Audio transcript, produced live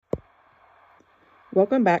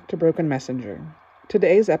Welcome back to Broken Messenger.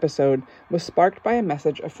 Today's episode was sparked by a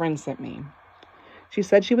message a friend sent me. She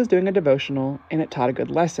said she was doing a devotional and it taught a good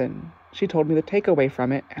lesson. She told me the takeaway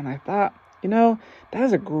from it, and I thought, that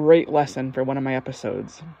is a great lesson for one of my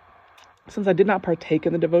episodes. Since I did not partake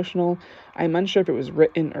in the devotional, I'm unsure if it was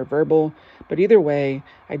written or verbal, but either way,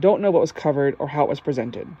 I don't know what was covered or how it was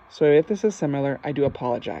presented. So if this is similar, I do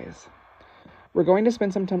apologize. We're going to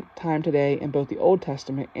spend some time today in both the Old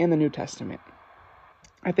Testament and the New Testament.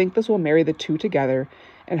 I think this will marry the two together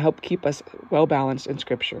and help keep us well balanced in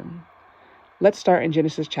Scripture. Let's start in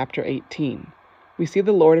Genesis chapter 18. We see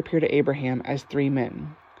the Lord appear to Abraham as three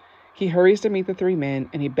men. He hurries to meet the three men,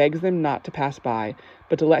 and he begs them not to pass by,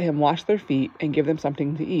 but to let him wash their feet and give them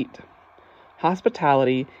something to eat.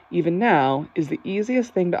 Hospitality, even now, is the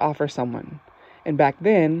easiest thing to offer someone. And back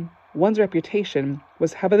then, one's reputation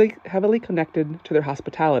was heavily connected to their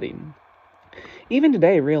hospitality. Even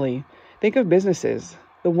today, really, think of businesses.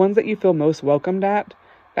 The ones that you feel most welcomed at,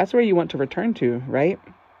 that's where you want to return to, right?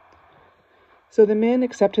 So the men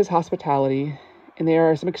accept his hospitality, and there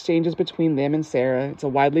are some exchanges between them and Sarah. It's a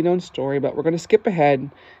widely known story, but we're going to skip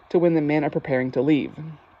ahead to when the men are preparing to leave.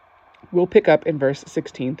 We'll pick up in verse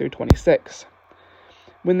 16 through 26.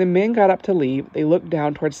 When the men got up to leave, they looked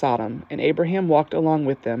down toward Sodom, and Abraham walked along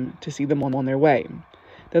with them to see them on their way.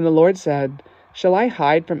 Then the Lord said, "Shall I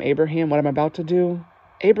hide from Abraham what I'm about to do?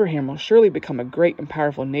 Abraham will surely become a great and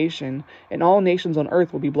powerful nation, and all nations on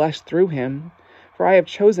earth will be blessed through him. For I have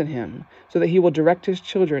chosen him, so that he will direct his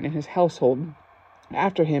children and his household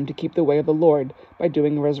after him to keep the way of the Lord by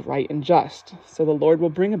doing what is right and just. So the Lord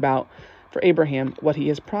will bring about for Abraham what he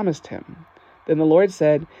has promised him." Then the Lord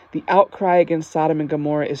said, "The outcry against Sodom and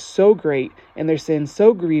Gomorrah is so great, and their sin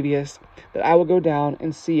so grievous, that I will go down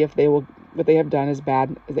and see if what they have done as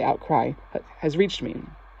bad as the outcry has reached me.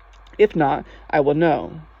 If not, I will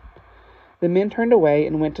know." The men turned away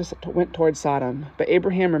and went toward Sodom, but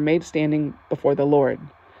Abraham remained standing before the Lord.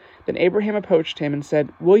 Then Abraham approached him and said,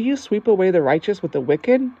 "Will you sweep away the righteous with the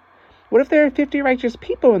wicked? What if there are 50 righteous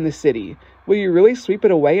people in the city? Will you really sweep it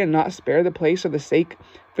away and not spare the place for the sake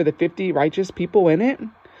for the 50 righteous people in it?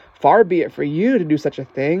 Far be it for you to do such a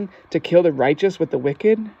thing, to kill the righteous with the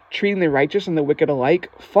wicked, treating the righteous and the wicked alike.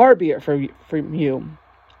 Far be it from you.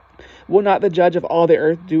 Will not the judge of all the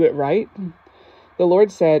earth do it right?" The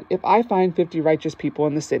Lord said, "If I find 50 righteous people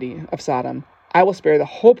in the city of Sodom, I will spare the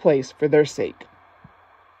whole place for their sake."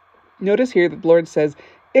 Notice here that the Lord says,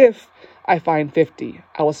 "If I find 50,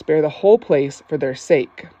 I will spare the whole place for their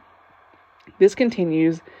sake." This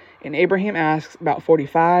continues, and Abraham asks about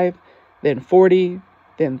 45, then 40,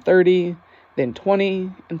 then 30, then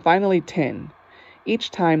 20, and finally 10.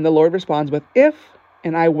 Each time the Lord responds with, "If,"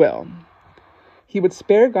 and "I will." He would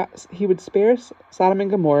spare Sodom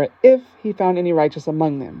and Gomorrah if he found any righteous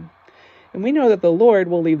among them. And we know that the Lord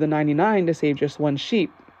will leave the 99 to save just one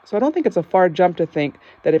sheep. So I don't think it's a far jump to think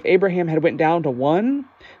that if Abraham had went down to one,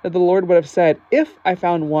 that the Lord would have said, "If I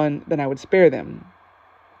found one, then I would spare them."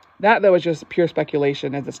 That, though, is just pure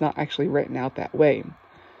speculation, as it's not actually written out that way.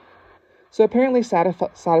 So apparently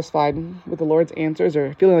satisfied with the Lord's answers,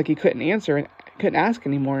 or feeling like he couldn't ask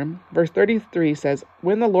anymore, verse 33 says,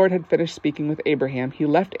 "When the Lord had finished speaking with Abraham, he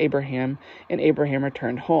left Abraham, and Abraham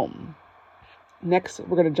returned home." Next,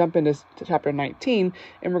 we're going to jump into chapter 19,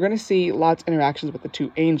 and we're going to see Lot's interactions with the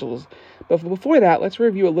two angels. But before that, let's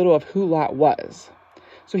review a little of who Lot was.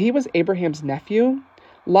 So he was Abraham's nephew.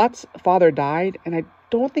 Lot's father died, and I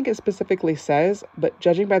don't think it specifically says, but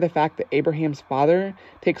judging by the fact that Abraham's father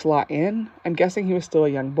takes Lot in, I'm guessing he was still a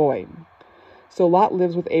young boy. So Lot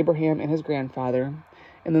lives with Abraham and his grandfather,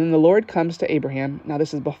 and then the Lord comes to Abraham. Now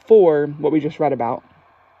this is before what we just read about,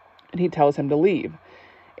 and he tells him to leave.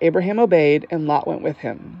 Abraham obeyed, and Lot went with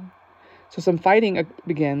him. So some fighting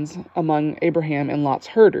begins among Abraham and Lot's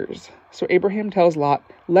herders. So Abraham tells Lot,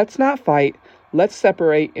 "Let's not fight, let's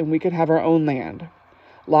separate, and we could have our own land."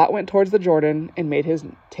 Lot went towards the Jordan and made his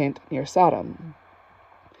tent near Sodom.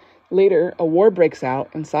 Later, a war breaks out,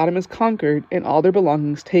 and Sodom is conquered and all their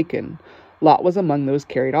belongings taken. Lot was among those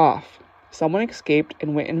carried off. Someone escaped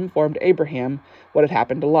and went and informed Abraham what had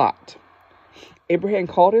happened to Lot. Abraham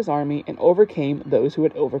called his army and overcame those who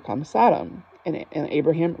had overcome Sodom, and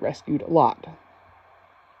Abraham rescued Lot.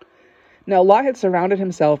 Now Lot had surrounded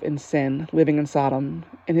himself in sin, living in Sodom,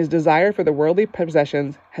 and his desire for the worldly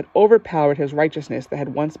possessions had overpowered his righteousness that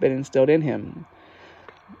had once been instilled in him.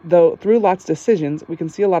 Though through Lot's decisions, we can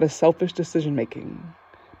see a lot of selfish decision-making.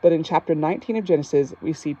 But in chapter 19 of Genesis,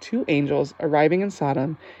 we see two angels arriving in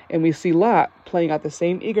Sodom, and we see Lot playing out the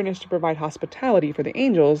same eagerness to provide hospitality for the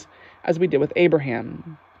angels as we did with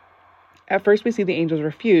Abraham. At first, we see the angels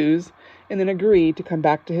refuse and then agree to come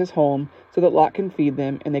back to his home so that Lot can feed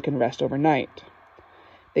them and they can rest overnight.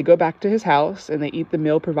 They go back to his house and they eat the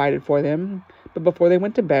meal provided for them, but before they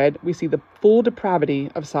went to bed, we see the full depravity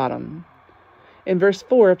of Sodom. In verse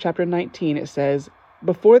 4 of chapter 19, it says,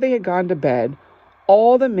 "Before they had gone to bed,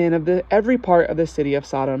 all the men of every part of the city of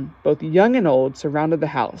Sodom, both young and old, surrounded the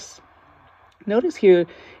house." Notice here,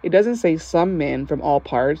 it doesn't say some men from all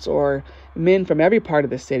parts or men from every part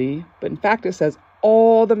of the city, but in fact it says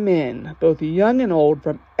all the men, both young and old,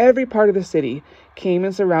 from every part of the city came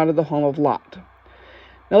and surrounded the home of Lot.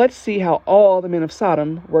 Now let's see how all the men of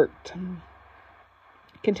Sodom worked.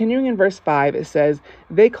 Continuing in verse 5, it says,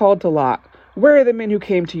 "They called to Lot, 'Where are the men who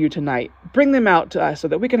came to you tonight? Bring them out to us so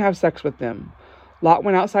that we can have sex with them.' Lot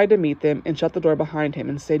went outside to meet them and shut the door behind him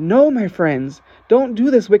and said, 'No, my friends, don't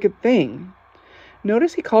do this wicked thing.'"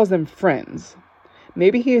 Notice he calls them friends.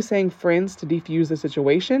 Maybe he is saying friends to defuse the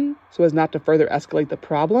situation so as not to further escalate the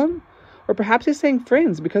problem. Or perhaps he's saying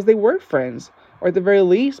friends because they were friends, or at the very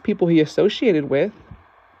least, people he associated with.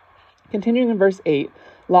 Continuing in verse 8,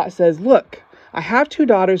 Lot says, "Look, I have 2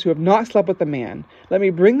 daughters who have not slept with a man. Let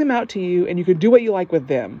me bring them out to you, and you can do what you like with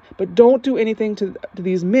them. But don't do anything to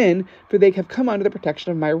these men, for they have come under the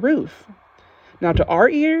protection of my roof." Now, to our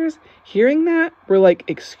ears, hearing that, we're like,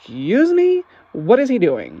 "Excuse me? What is he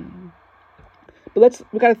doing?" But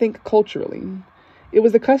we got to think culturally. It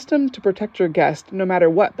was the custom to protect your guest no matter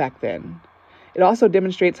what back then. It also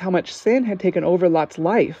demonstrates how much sin had taken over Lot's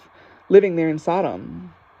life, living there in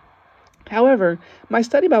Sodom. However, my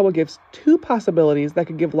study Bible gives 2 possibilities that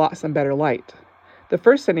could give Lot some better light. The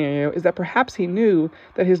first scenario is that perhaps he knew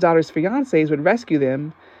that his daughter's fiancés would rescue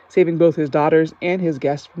them, saving both his daughters and his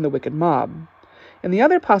guests from the wicked mob. And the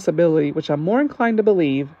other possibility, which I'm more inclined to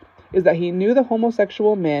believe, is that he knew the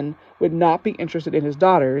homosexual men would not be interested in his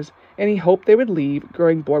daughters, and he hoped they would leave,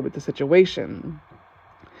 growing bored with the situation.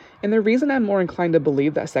 And the reason I'm more inclined to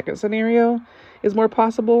believe that second scenario is more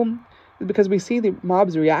possible is because we see the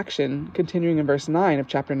mob's reaction continuing in verse 9 of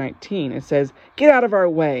chapter 19. It says, "Get out of our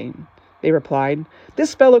way." They replied,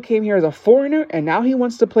 "This fellow came here as a foreigner, and now he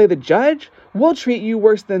wants to play the judge? We'll treat you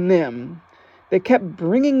worse than them." They kept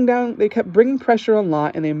bringing pressure on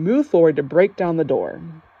Lot, and they moved forward to break down the door.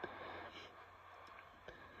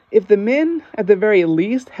 If the men, at the very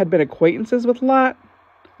least, had been acquaintances with Lot,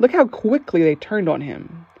 look how quickly they turned on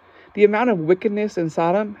him. The amount of wickedness in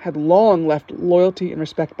Sodom had long left loyalty and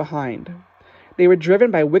respect behind. They were driven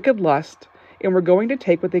by wicked lust and were going to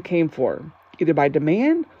take what they came for, either by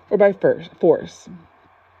demand or by force.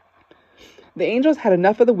 The angels had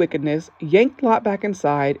enough of the wickedness, yanked Lot back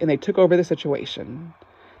inside, and they took over the situation.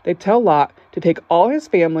 They tell Lot to take all his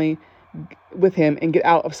family with him and get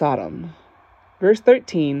out of Sodom. Verse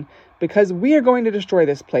 13, "Because we are going to destroy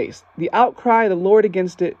this place. The outcry of the Lord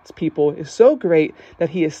against its people is so great that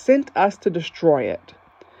he has sent us to destroy it."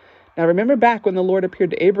 Now remember back when the Lord appeared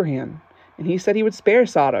to Abraham, and he said he would spare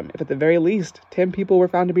Sodom if at the very least 10 people were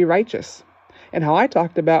found to be righteous. And how I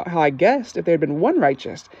talked about how I guessed if there had been 1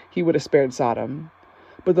 righteous, he would have spared Sodom.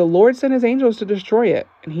 But the Lord sent his angels to destroy it,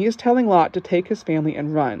 and he is telling Lot to take his family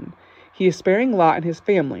and run. He is sparing Lot and his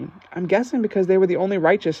family, I'm guessing because they were the only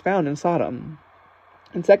righteous found in Sodom.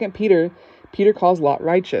 In 2 Peter, Peter calls Lot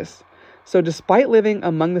righteous. So despite living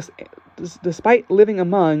among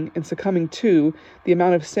and succumbing to the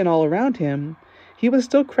amount of sin all around him, he was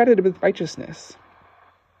still credited with righteousness.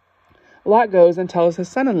 Lot goes and tells his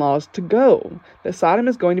son-in-laws to go, that Sodom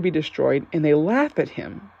is going to be destroyed, and they laugh at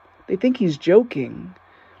him. They think he's joking.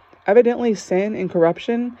 Evidently, sin and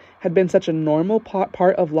corruption had been such a normal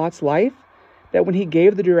part of Lot's life that when he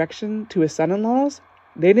gave the direction to his son-in-laws,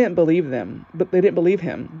 they didn't believe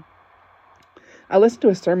him. I listened to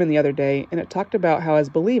a sermon the other day, and it talked about how as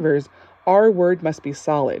believers, our word must be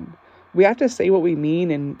solid. We have to say what we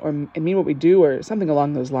mean and mean what we do, or something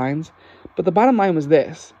along those lines. But the bottom line was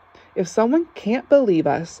this: if someone can't believe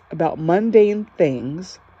us about mundane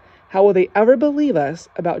things, how will they ever believe us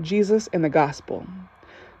about Jesus and the gospel?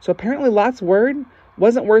 So apparently Lot's word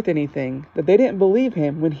wasn't worth anything, that they didn't believe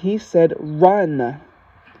him when he said, "Run."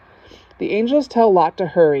 The angels tell Lot to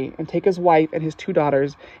hurry and take his wife and his 2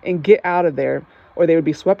 daughters and get out of there, or they would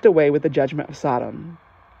be swept away with the judgment of Sodom.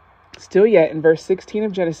 Still yet, in verse 16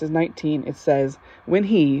 of Genesis 19, it says, "When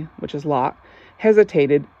he," which is Lot,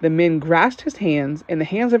 "hesitated, the men grasped his hands and the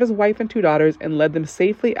hands of his wife and 2 daughters and led them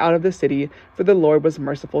safely out of the city, for the Lord was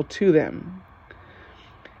merciful to them."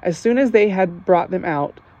 As soon as they had brought them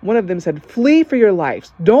out, one of them said, "Flee for your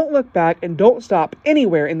lives. Don't look back and don't stop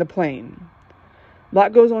anywhere in the plain."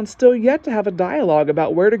 Lot goes on still yet to have a dialogue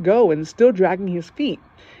about where to go and still dragging his feet,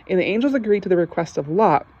 and the angels agree to the request of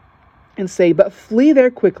Lot, and say, "But flee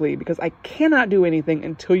there quickly, because I cannot do anything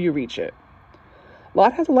until you reach it."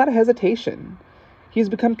 Lot has a lot of hesitation. He's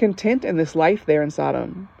become content in this life there in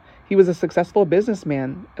Sodom. He was a successful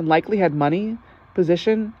businessman and likely had money,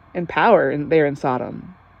 position, and power there in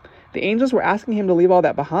Sodom. The angels were asking him to leave all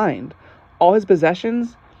that behind, all his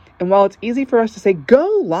possessions. And while it's easy for us to say, "Go,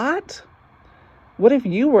 Lot," what if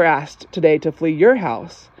you were asked today to flee your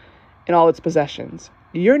house and all its possessions,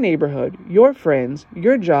 your neighborhood, your friends,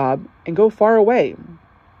 your job, and go far away?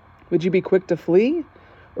 Would you be quick to flee,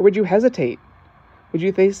 or would you hesitate? Would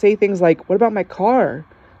you say things like, "What about my car?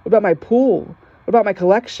 What about my pool? What about my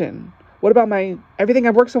collection? What about everything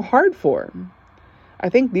I've worked so hard for?" I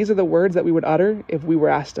think these are the words that we would utter if we were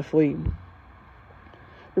asked to flee.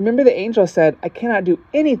 Remember, the angel said, "I cannot do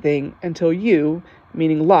anything until you,"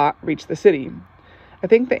 meaning Lot, reach the city. I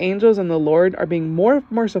think the angels and the Lord are being more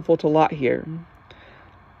merciful to Lot here.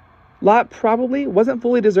 Lot probably wasn't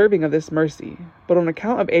fully deserving of this mercy, but on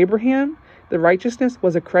account of Abraham, the righteousness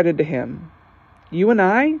was accredited to him. You and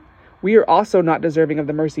I, we are also not deserving of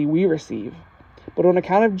the mercy we receive, but on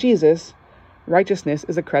account of Jesus, righteousness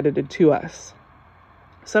is accredited to us.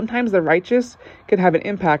 Sometimes the righteous can have an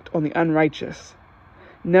impact on the unrighteous.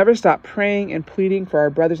 Never stop praying and pleading for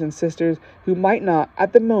our brothers and sisters who might not,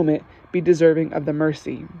 at the moment, be deserving of the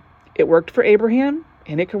mercy. It worked for Abraham,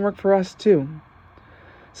 and it can work for us too.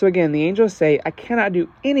 So again, the angels say, "I cannot do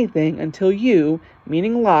anything until you,"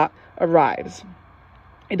 meaning Lot, arrives.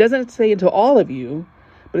 It doesn't say until all of you,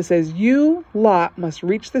 but it says you, Lot, must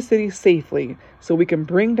reach the city safely so we can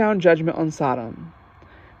bring down judgment on Sodom.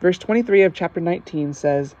 Verse 23 of chapter 19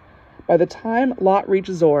 says, "By the time Lot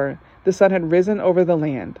reached Zoar, the sun had risen over the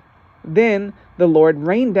land. Then the Lord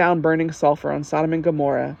rained down burning sulfur on Sodom and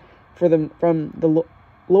Gomorrah from the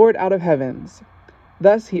Lord out of heavens.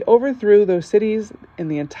 Thus he overthrew those cities and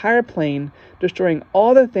the entire plain, destroying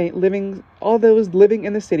all those living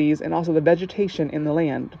in the cities and also the vegetation in the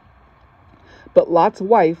land. But Lot's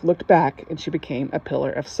wife looked back, and she became a pillar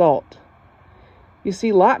of salt." You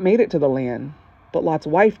see, Lot made it to the land, but Lot's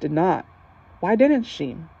wife did not. Why didn't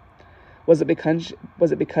she? Was it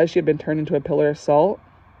because she had been turned into a pillar of salt?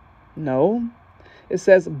 No. It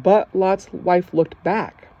says, "But Lot's wife looked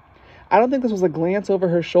back." I don't think this was a glance over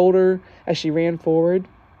her shoulder as she ran forward.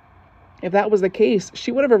 If that was the case,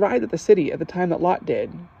 she would have arrived at the city at the time that Lot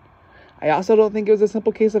did. I also don't think it was a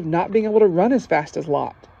simple case of not being able to run as fast as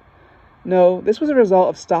Lot. No, this was a result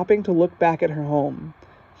of stopping to look back at her home.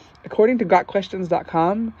 According to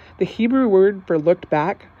GotQuestions.com, the Hebrew word for looked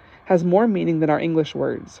back has more meaning than our English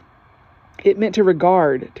words. It meant to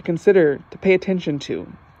regard, to consider, to pay attention to.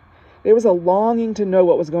 There was a longing to know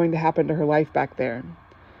what was going to happen to her life back there.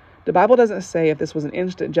 The Bible doesn't say if this was an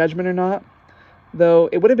instant judgment or not, though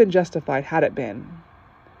it would have been justified had it been.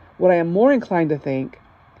 What I am more inclined to think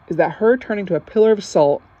is that her turning to a pillar of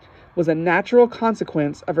salt was a natural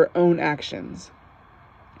consequence of her own actions.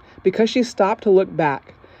 Because she stopped to look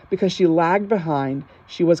back, because she lagged behind,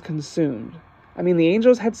 she was consumed. I mean, the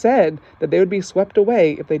angels had said that they would be swept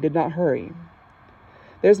away if they did not hurry.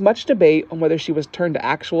 There's much debate on whether she was turned to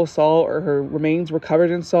actual salt or her remains were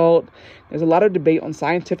covered in salt. There's a lot of debate on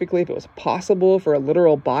scientifically if it was possible for a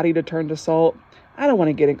literal body to turn to salt. I don't want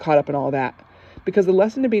to get caught up in all that, because the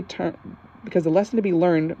lesson to be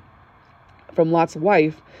learned from Lot's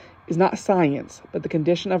wife is not science, but the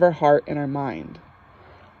condition of our heart and our mind.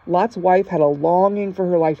 Lot's wife had a longing for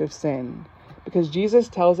her life of sin, because Jesus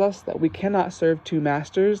tells us that we cannot serve two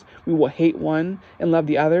masters. We will hate one and love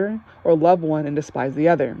the other, or love one and despise the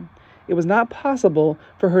other. It was not possible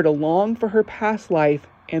for her to long for her past life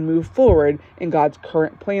and move forward in God's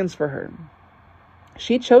current plans for her.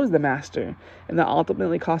 She chose the master, and that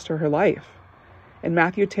ultimately cost her her life. In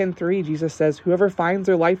Matthew 10:3, Jesus says, "Whoever finds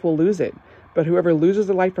their life will lose it, but whoever loses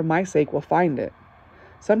their life for my sake will find it."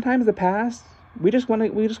 Sometimes the past, we just want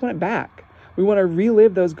it back. We want to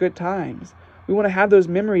relive those good times. We want to have those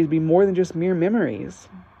memories be more than just mere memories.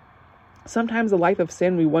 Sometimes the life of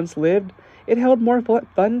sin we once lived, it held more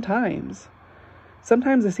fun times.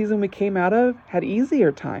 Sometimes the season we came out of had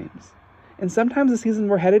easier times. And sometimes the season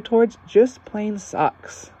we're headed towards just plain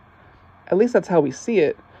sucks. At least that's how we see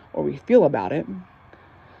it, or we feel about it.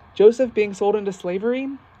 Joseph being sold into slavery,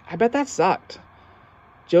 I bet that sucked.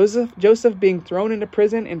 Joseph being thrown into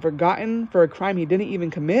prison and forgotten for a crime he didn't even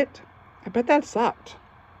commit, I bet that sucked.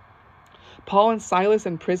 Paul and Silas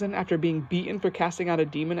in prison after being beaten for casting out a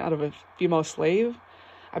demon out of a female slave,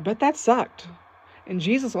 I bet that sucked. And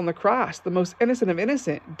Jesus on the cross, the most innocent of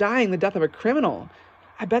innocent, dying the death of a criminal,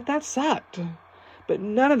 I bet that sucked. But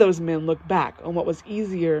none of those men looked back on what was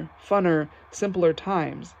easier, funner, simpler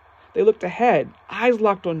times. They looked ahead, eyes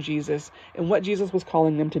locked on Jesus and what Jesus was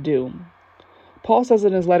calling them to do. Paul says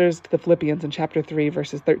in his letters to the Philippians in chapter 3,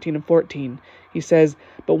 verses 13 and 14, he says,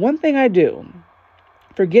 "But one thing I do,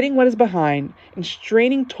 forgetting what is behind and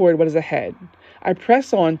straining toward what is ahead, I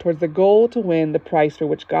press on towards the goal to win the prize for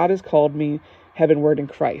which God has called me heavenward in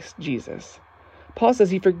Christ Jesus." Paul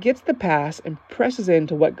says he forgets the past and presses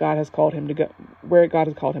into what God has called him to go, where God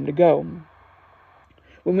has called him to go.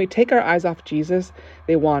 When we take our eyes off Jesus,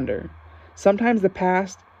 they wander. Sometimes the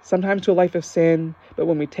past, sometimes to a life of sin, but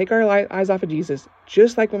when we take our eyes off of Jesus,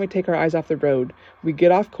 just like when we take our eyes off the road, we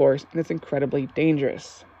get off course and it's incredibly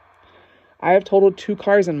dangerous. I have totaled 2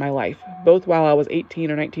 cars in my life, both while I was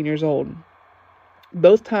 18 or 19 years old.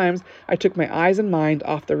 Both times I took my eyes and mind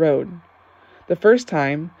off the road. The first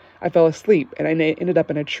time, I fell asleep and I ended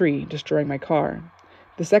up in a tree, destroying my car.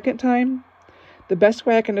 The second time, the best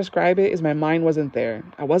way I can describe it is my mind wasn't there.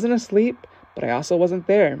 I wasn't asleep, but I also wasn't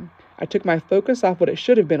there. I took my focus off what it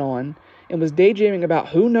should have been on and was daydreaming about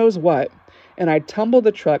who knows what, and I tumbled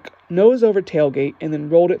the truck nose over tailgate and then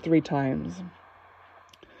rolled it 3 times.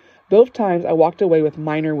 Both times I walked away with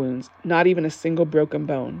minor wounds, not even a single broken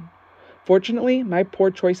bone. Fortunately, my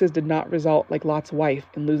poor choices did not result like Lot's wife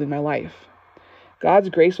in losing my life. God's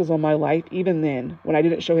grace was on my life even then, when I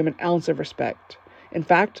didn't show him an ounce of respect. In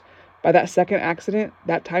fact, by that second accident,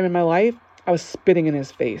 that time in my life, I was spitting in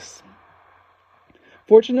his face.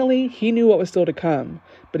 Fortunately, he knew what was still to come,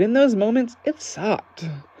 but in those moments, it sucked.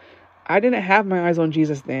 I didn't have my eyes on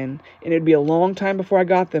Jesus then, and it'd be a long time before I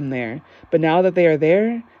got them there. But now that they are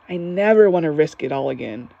there, I never want to risk it all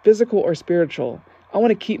again, physical or spiritual. I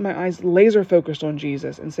want to keep my eyes laser focused on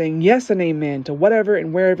Jesus and saying yes and amen to whatever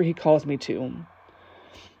and wherever he calls me to.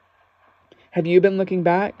 Have you been looking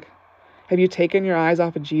back? Have you taken your eyes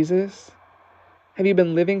off of Jesus? Have you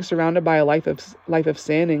been living surrounded by a life of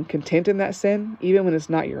sin and content in that sin, even when it's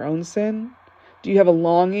not your own sin? Do you have a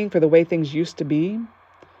longing for the way things used to be?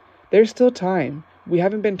 There's still time. We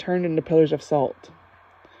haven't been turned into pillars of salt.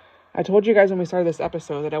 I told you guys when we started this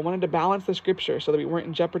episode that I wanted to balance the scripture so that we weren't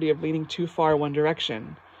in jeopardy of leaning too far one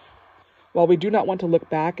direction. While we do not want to look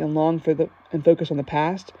back and long for and focus on the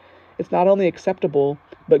past, it's not only acceptable,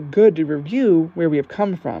 but good to review where we have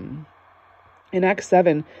come from. In Acts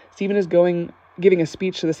 7, Stephen is giving a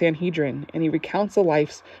speech to the Sanhedrin, and he recounts the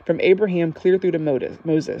lives from Abraham clear through to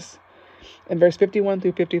Moses. In verse 51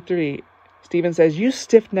 through 53, Stephen says, "You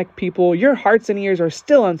stiff-necked people, your hearts and ears are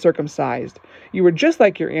still uncircumcised. You were just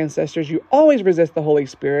like your ancestors. You always resist the Holy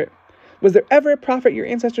Spirit. Was there ever a prophet your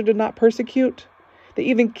ancestor did not persecute? They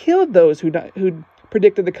even killed those who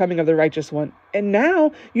predicted the coming of the righteous one. And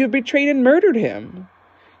now you have betrayed and murdered him.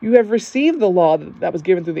 You have received the law that was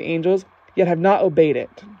given through the angels, yet have not obeyed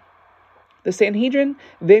it." The Sanhedrin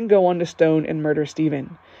then go on to stone and murder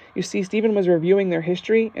Stephen. You see, Stephen was reviewing their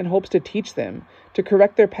history in hopes to teach them, to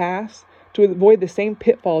correct their past, to avoid the same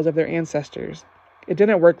pitfalls of their ancestors. It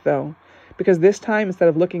didn't work, though, because this time, instead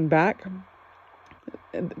of looking back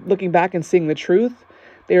and seeing the truth,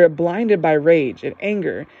 they were blinded by rage and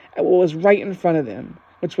anger at what was right in front of them,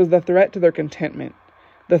 which was the threat to their contentment,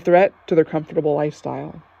 the threat to their comfortable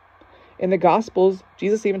lifestyle. In the Gospels,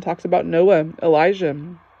 Jesus even talks about Noah, Elijah,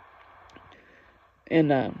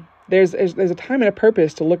 and there's a time and a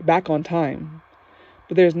purpose to look back on time.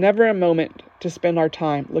 But there's never a moment to spend our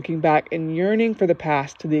time looking back and yearning for the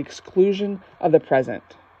past to the exclusion of the present.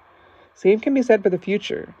 Same can be said for the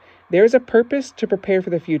future. There is a purpose to prepare for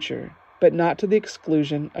the future, but not to the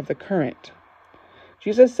exclusion of the current.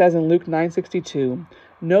 Jesus says in Luke 9:62,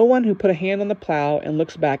 "No one who put a hand on the plow and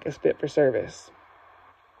looks back is fit for service."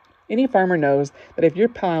 Any farmer knows that if you're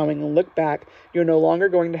plowing and look back, you're no longer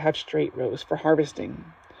going to have straight rows for harvesting.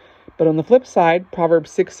 But on the flip side, Proverbs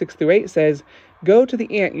 6:6-8 says, "Go to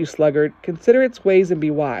the ant, you sluggard, consider its ways and be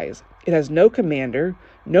wise. It has no commander,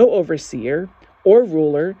 no overseer, or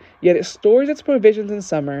ruler, yet it stores its provisions in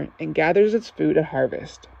summer and gathers its food at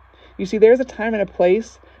harvest." You see, there's a time and a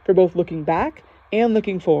place for both looking back and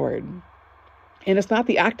looking forward. And it's not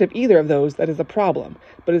the act of either of those that is the problem,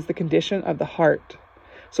 but it's the condition of the heart.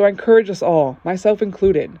 So I encourage us all, myself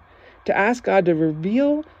included, to ask God to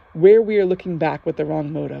reveal where we are looking back with the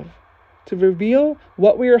wrong motive, to reveal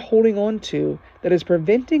what we are holding on to that is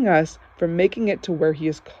preventing us from making it to where He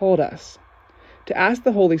has called us, to ask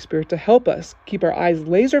the Holy Spirit to help us keep our eyes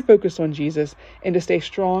laser focused on Jesus and to stay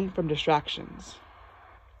strong from distractions.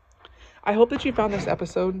 I hope that you found this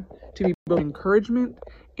episode to be both encouragement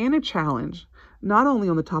and a challenge, not only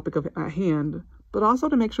on the topic at hand, but also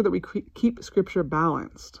to make sure that we keep Scripture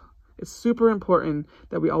balanced. It's super important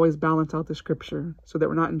that we always balance out the Scripture so that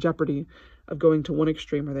we're not in jeopardy of going to one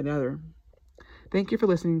extreme or the other. Thank you for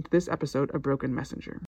listening to this episode of Broken Messenger.